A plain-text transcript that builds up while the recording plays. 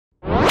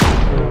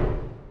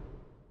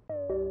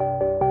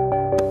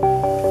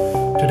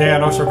Today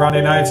on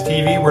OsoGrandeKnives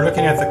TV, we're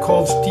looking at the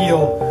Cold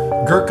Steel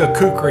Gurkha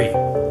Kukri.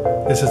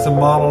 This is the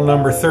model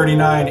number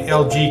 39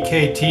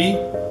 LGKT.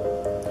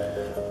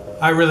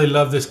 I really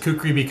love this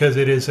kukri because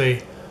it is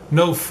a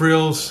no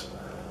frills,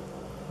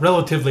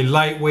 relatively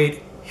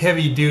lightweight,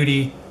 heavy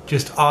duty,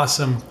 just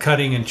awesome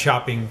cutting and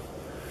chopping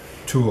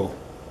tool.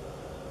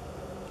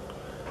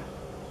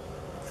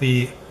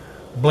 The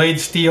blade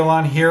steel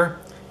on here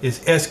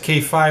is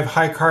SK5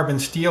 high carbon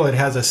steel. It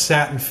has a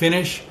satin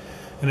finish,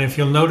 and if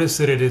you'll notice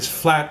that it is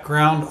flat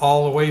ground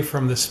all the way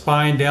from the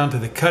spine down to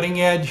the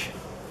cutting edge,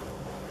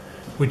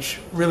 which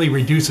really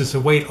reduces the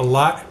weight a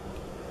lot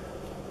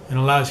and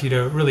allows you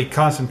to really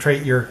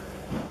concentrate your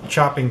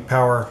chopping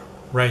power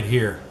right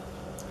here.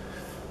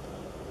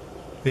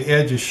 The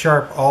edge is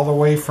sharp all the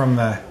way from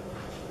the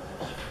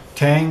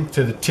tang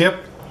to the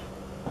tip,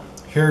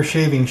 hair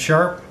shaving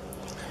sharp.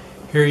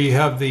 Here you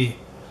have the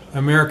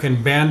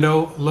American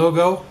Bando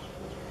logo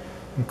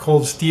and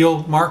Cold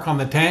Steel mark on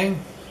the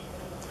tang.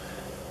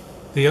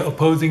 The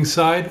opposing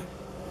side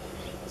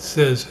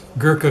says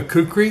Gurkha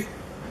Kukri,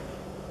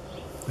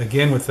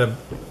 again with the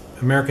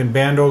American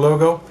Bando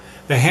logo.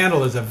 The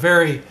handle is a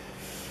very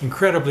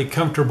incredibly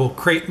comfortable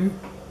Creighton.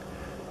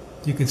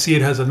 You can see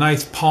it has a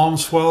nice palm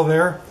swell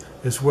there,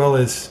 as well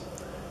as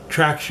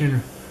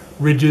traction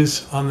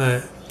ridges on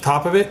the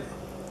top of it.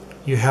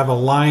 You have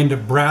a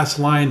brass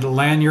lined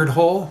lanyard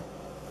hole.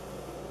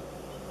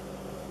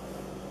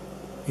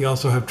 You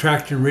also have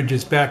traction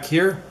ridges back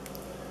here.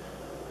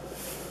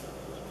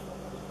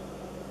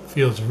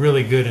 Feels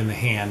really good in the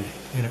hand,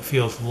 and it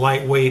feels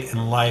lightweight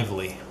and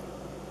lively.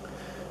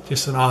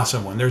 Just an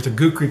awesome one. There's a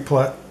Gurkha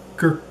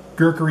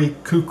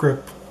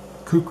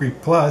Kukri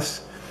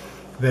Plus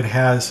that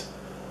has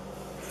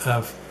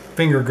a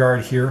finger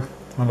guard here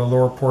on the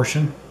lower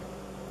portion.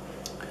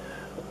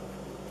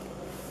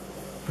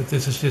 But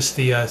this is just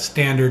the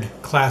standard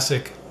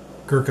classic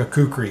Gurkha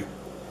Kukri.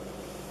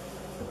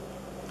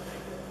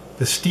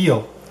 The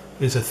steel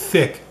is a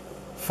thick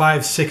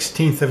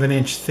 5/16 of an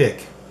inch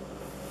thick.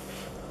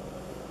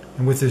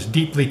 And with this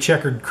deeply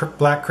checkered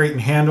black Creighton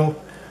handle,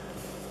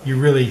 you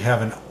really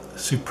have a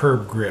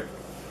superb grip.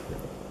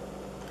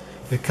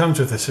 It comes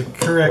with a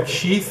Securex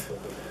sheath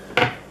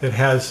that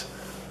has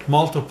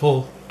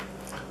multiple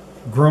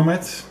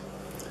grommets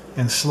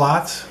and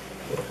slots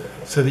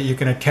so that you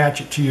can attach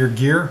it to your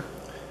gear.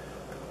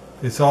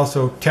 It's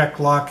also Tech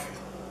Lock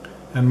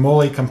and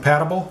MOLLE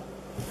compatible.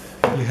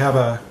 You have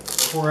a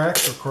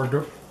Corax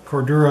or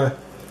Cordura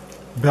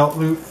belt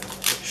loop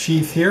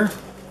sheath here.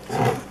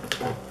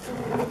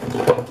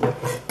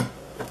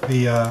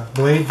 The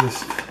blade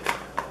just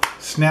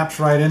snaps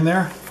right in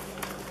there.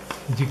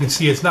 As you can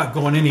see, it's not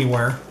going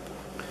anywhere,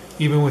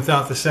 even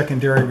without the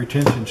secondary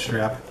retention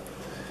strap.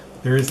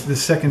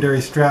 This secondary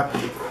strap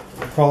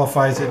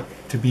qualifies it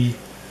to be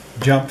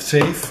jump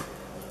safe.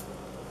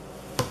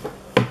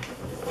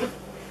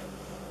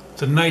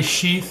 It's a nice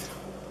sheath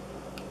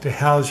to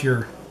house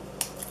your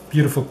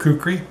beautiful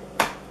kukri.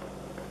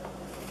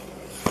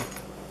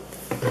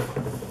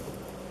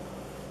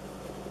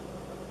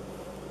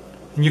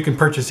 And you can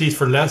purchase these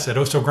for less at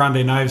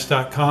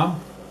OsoGrandeKnives.com.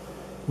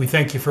 We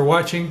thank you for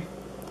watching,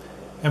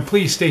 and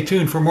please stay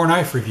tuned for more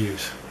knife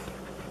reviews.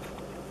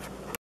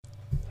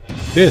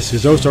 This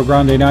is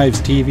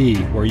OsoGrandeKnives TV,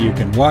 where you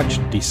can watch,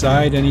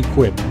 decide, and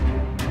equip.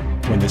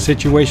 When the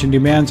situation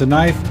demands a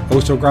knife,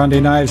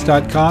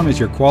 OsoGrandeKnives.com is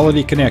your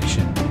quality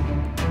connection.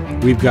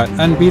 We've got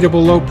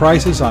unbeatable low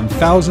prices on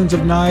thousands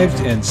of knives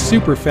and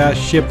super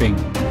fast shipping,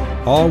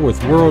 all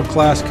with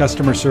world-class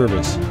customer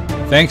service.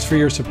 Thanks for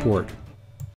your support.